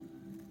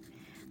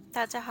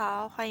大家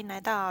好，欢迎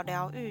来到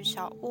疗愈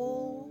小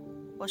屋，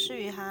我是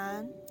雨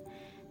涵。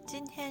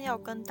今天要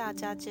跟大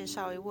家介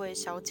绍一位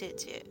小姐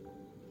姐，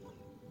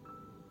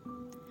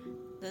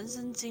人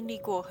生经历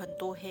过很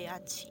多黑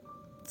暗期，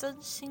真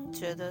心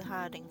觉得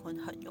她的灵魂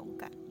很勇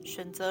敢，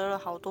选择了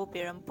好多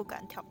别人不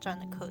敢挑战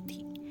的课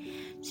题。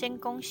先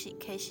恭喜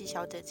Kc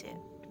小姐姐，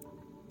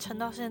撑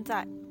到现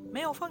在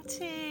没有放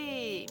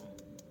弃。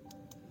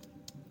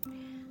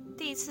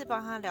第一次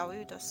帮她疗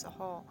愈的时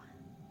候，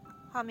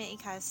画面一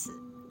开始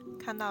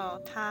看到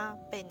她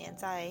被粘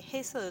在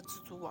黑色的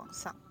蜘蛛网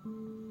上，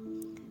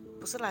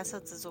不是蓝色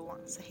蜘蛛网，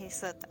是黑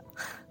色的。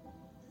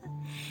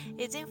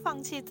已经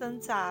放弃挣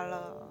扎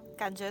了，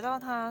感觉到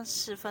她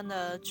十分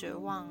的绝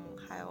望，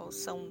还有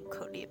生无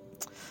可恋，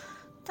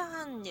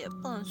但也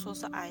不能说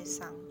是哀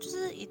伤，就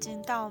是已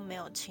经到没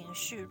有情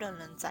绪、任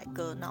人宰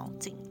割那种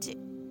境界。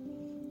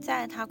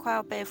在她快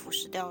要被腐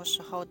蚀掉的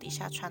时候，底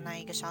下传来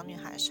一个小女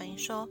孩的声音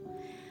说：“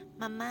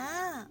妈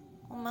妈，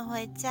我们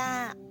回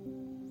家。”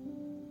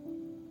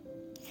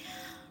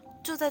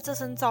就在这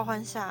声召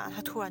唤下，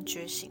她突然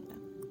觉醒了，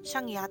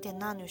像雅典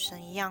娜女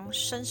神一样，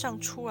身上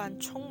突然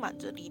充满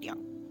着力量，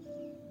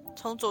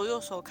从左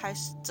右手开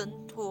始挣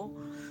脱、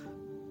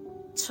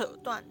扯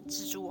断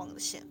蜘蛛网的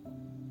线，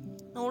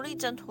努力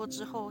挣脱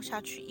之后，下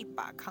去一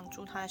把扛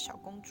住她的小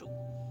公主，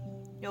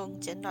用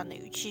简短的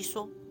语气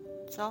说：“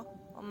走，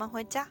我们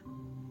回家。”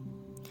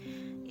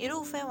一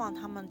路飞往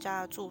他们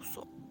家的住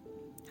所，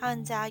他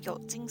们家有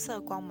金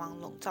色光芒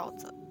笼罩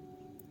着。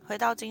回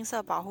到金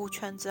色保护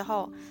圈之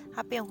后，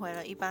她变回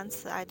了一般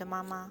慈爱的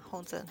妈妈，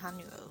哄着她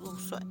女儿入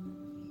睡。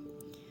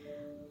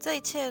这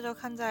一切都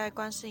看在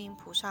观世音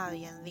菩萨的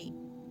眼里，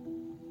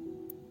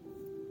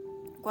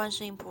观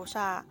世音菩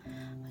萨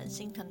很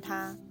心疼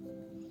她，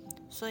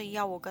所以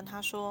要我跟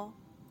她说：“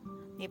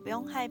你不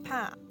用害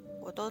怕，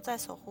我都在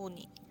守护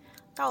你。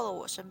到了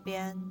我身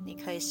边，你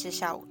可以卸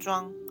下武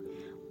装，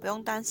不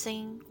用担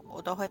心，我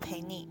都会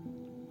陪你。”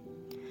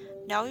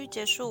疗愈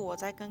结束，我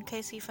在跟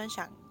Kc 分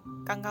享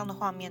刚刚的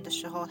画面的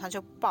时候，他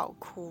就爆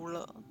哭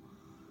了。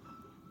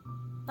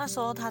那时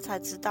候他才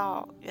知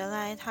道，原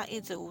来他一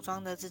直武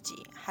装的自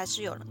己，还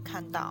是有人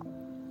看到，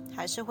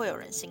还是会有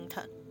人心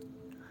疼。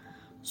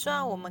虽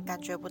然我们感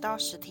觉不到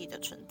实体的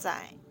存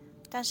在，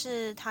但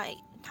是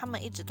他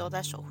们一直都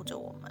在守护着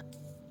我们。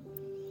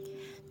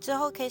之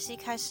后 Kc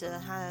开始了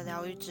他的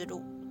疗愈之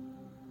路。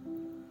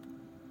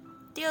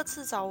第二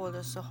次找我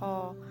的时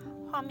候，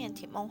画面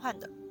挺梦幻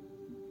的。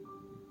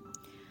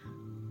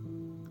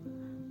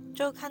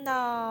就看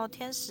到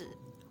天使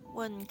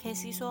问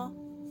Kc 说：“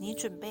你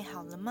准备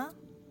好了吗？”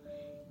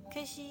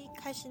 Kc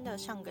开心的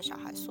像个小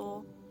孩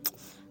说：“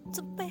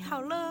准备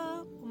好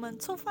了，我们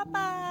出发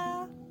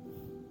吧！”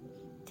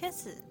天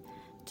使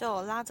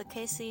就拉着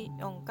Kc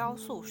用高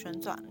速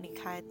旋转离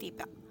开地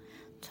表，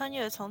穿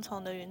越重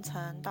重的云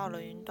层，到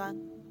了云端。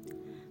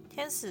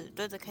天使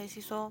对着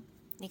Kc 说：“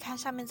你看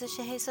下面这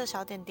些黑色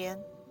小点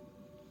点。”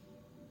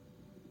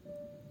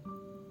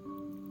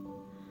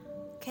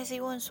 Kc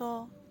问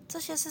说：“这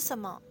些是什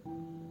么？”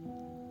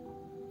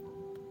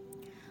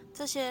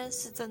这些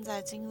是正在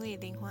经历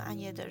灵魂暗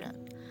夜的人，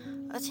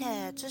而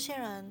且这些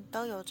人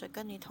都有着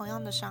跟你同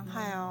样的伤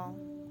害哦。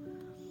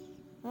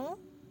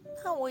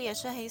那我也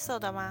是黑色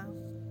的吗？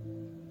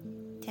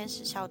天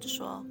使笑着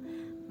说：“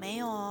没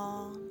有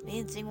哦，你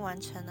已经完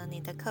成了你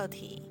的课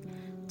题，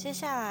接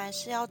下来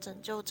是要拯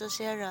救这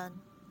些人。”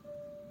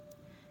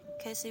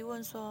 Kc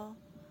问说：“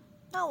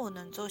那我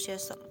能做些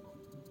什么？”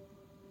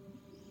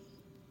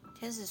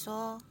天使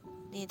说：“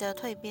你的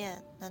蜕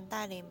变能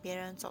带领别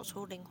人走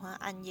出灵魂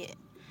暗夜，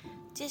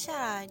接下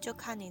来就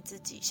看你自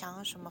己想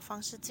用什么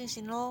方式进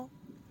行咯。”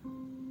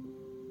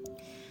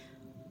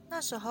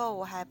那时候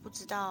我还不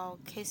知道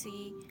Kc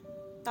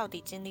到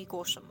底经历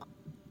过什么，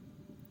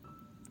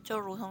就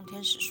如同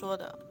天使说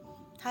的，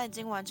他已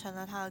经完成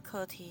了他的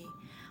课题。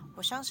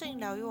我相信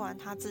疗愈完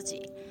他自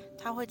己，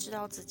他会知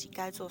道自己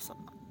该做什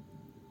么。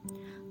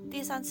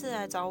第三次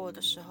来找我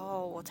的时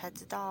候，我才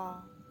知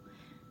道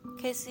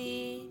Kc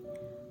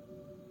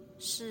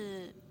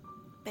是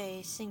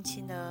被性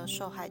侵的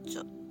受害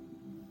者，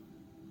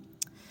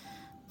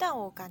但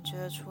我感觉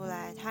得出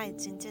来，他已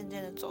经渐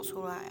渐的走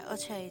出来，而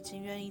且已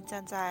经愿意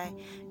站在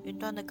云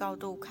端的高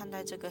度看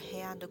待这个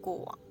黑暗的过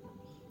往。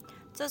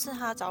这次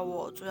他找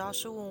我，主要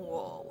是问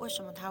我为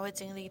什么他会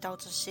经历到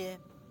这些。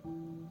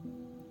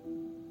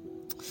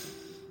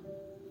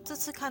这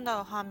次看到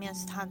的画面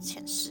是他的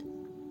前世，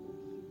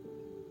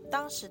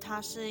当时他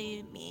是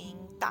一名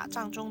打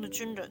仗中的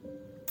军人，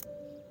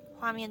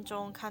画面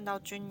中看到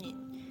军营，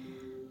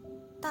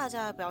大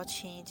家的表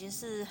情已经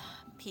是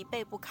疲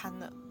惫不堪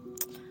了。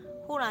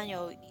忽然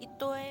有一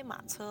堆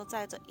马车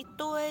载着一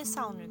堆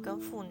少女跟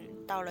妇女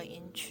到了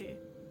营区，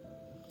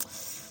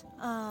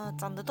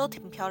长得都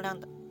挺漂亮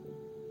的。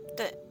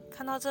对，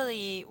看到这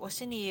里，我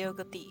心里也有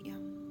个底。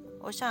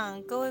我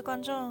想各位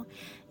观众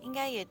应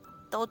该也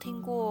都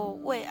听过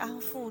慰安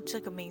妇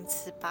这个名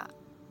词吧？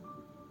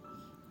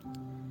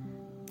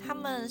他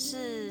们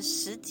是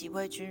10几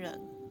位军人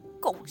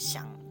共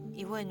享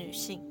一位女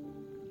性，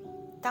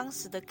当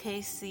时的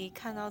Kc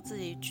看到自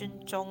己军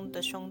中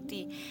的兄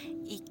弟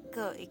一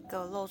个一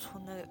个露出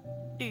那个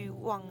欲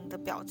望的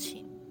表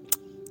情，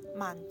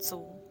满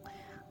足、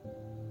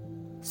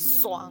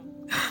爽，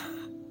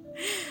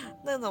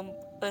那种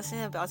恶心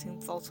的表情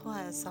走出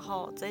来的时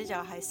候，嘴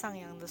角还上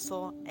扬的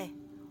说：“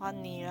换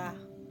你啦，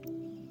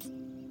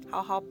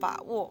好好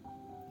把握。”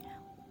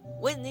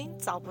我已经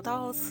找不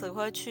到词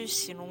汇去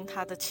形容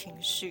他的情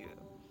绪了，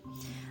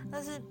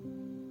但是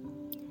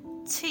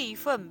气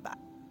愤吧，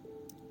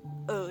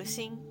恶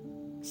心、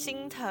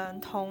心疼、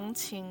同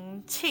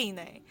情、气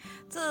馁，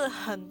这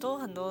很多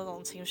很多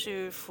种情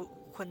绪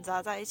混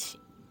杂在一起。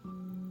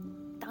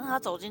当他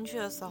走进去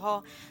的时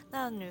候，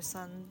那女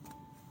生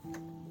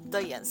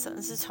的眼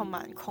神是充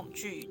满恐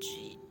惧以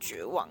及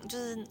绝望，就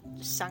是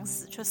想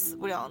死却死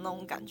不了的那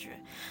种感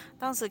觉。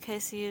当时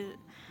Kc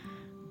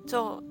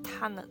就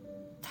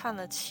叹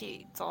了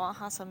气，走到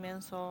他身边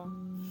说：“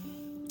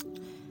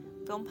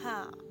不用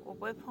怕，我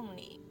不会碰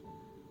你，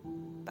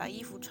把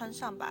衣服穿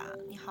上吧，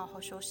你好好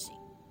休息。”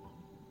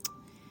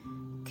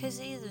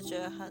 Kc 一直觉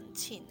得很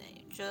气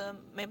馁，觉得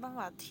没办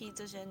法替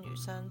这些女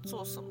生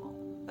做什么，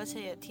而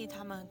且也替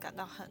她们感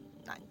到很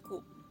难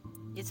过，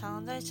也常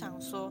常在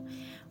想说，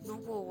如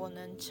果我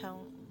能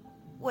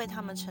为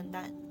她们承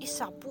担一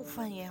小部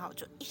分也好，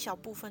就一小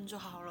部分就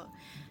好了，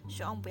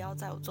希望不要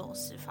再有这种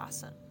事发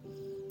生。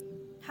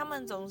他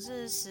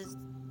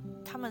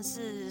们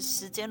是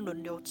时间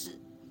轮流制，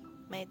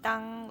每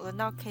当轮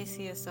到 Kc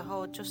的时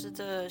候，就是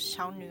这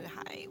小女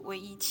孩唯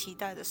一期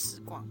待的时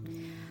光，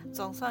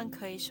总算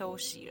可以休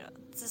息了。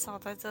至少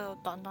在这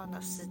短短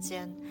的时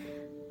间，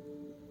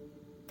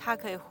她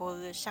可以活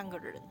得像个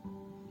人。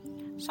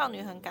少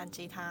女很感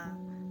激她，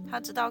她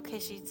知道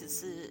Kc 只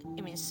是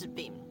一名士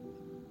兵，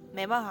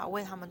没办法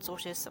为他们做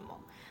些什么，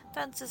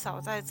但至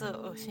少在这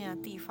恶心的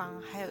地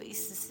方，还有一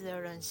丝丝的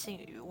人性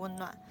与温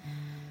暖。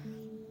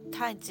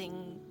他已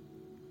经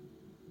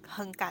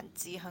很感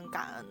激、很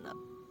感恩了。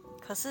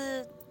可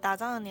是打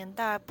仗的年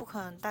代不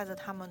可能带着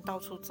他们到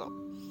处走，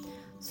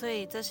所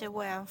以这些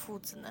慰安妇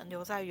只能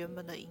留在原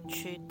本的营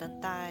区，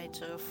等待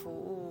着服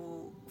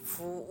务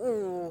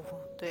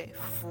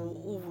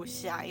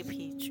下一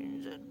批军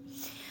人。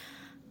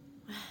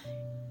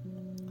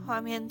画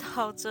面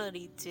到这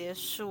里结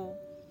束。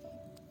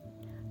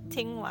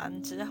听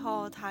完之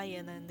后，他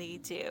也能理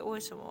解为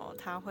什么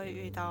他会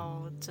遇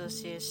到这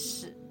些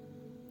事。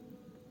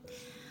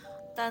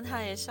但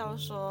他也笑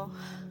说：“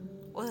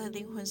我的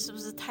灵魂是不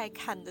是太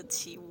看得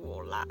起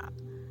我啦？”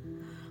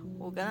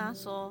我跟他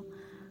说，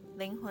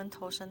灵魂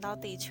投身到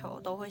地球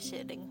都会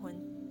写灵魂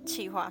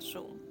企划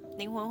书，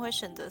灵魂会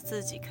选择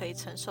自己可以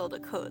承受的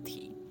课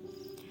题。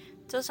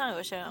就像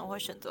有些人会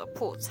选择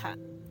破产、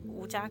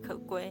无家可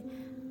归，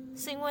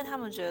是因为他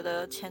们觉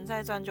得钱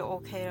再赚就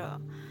OK 了，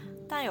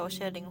但有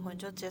些灵魂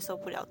就接受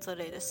不了这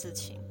类的事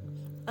情。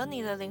而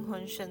你的灵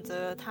魂选择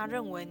了他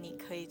认为你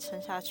可以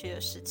撑下去的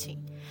事情，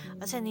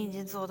而且你已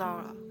经做到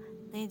了，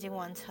你已经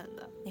完成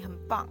了，你很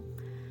棒。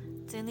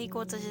经历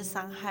过这些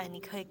伤害，你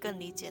可以更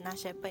理解那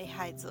些被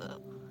害者，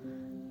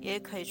也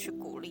可以去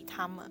鼓励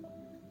他们。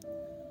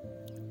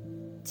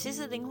其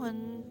实灵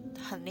魂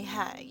很厉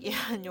害，也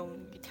很勇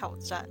于挑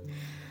战。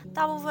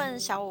大部分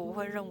小我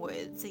会认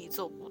为自己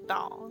做不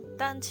到，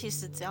但其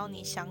实只要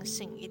你相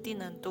信，一定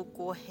能度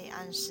过黑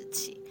暗时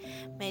期。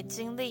每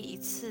经历一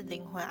次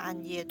灵魂暗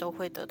夜，都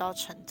会得到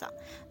成长。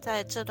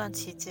在这段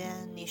期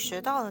间，你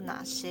学到了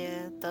哪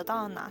些，得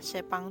到了哪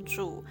些帮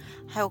助，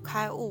还有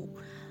开悟，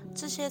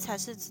这些才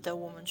是值得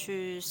我们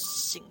去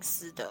省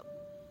思的。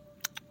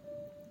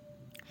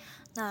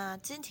那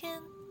今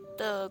天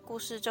的故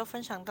事就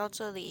分享到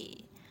这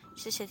里，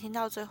谢谢听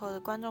到最后的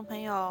观众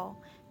朋友。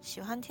喜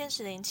欢天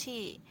使灵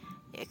气，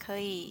也可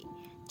以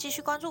继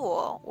续关注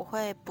我，我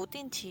会不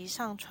定期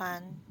上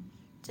传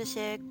这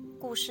些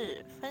故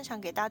事分享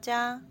给大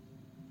家，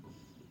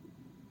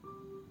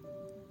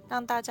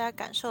让大家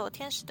感受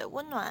天使的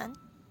温暖。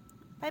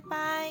拜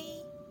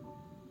拜。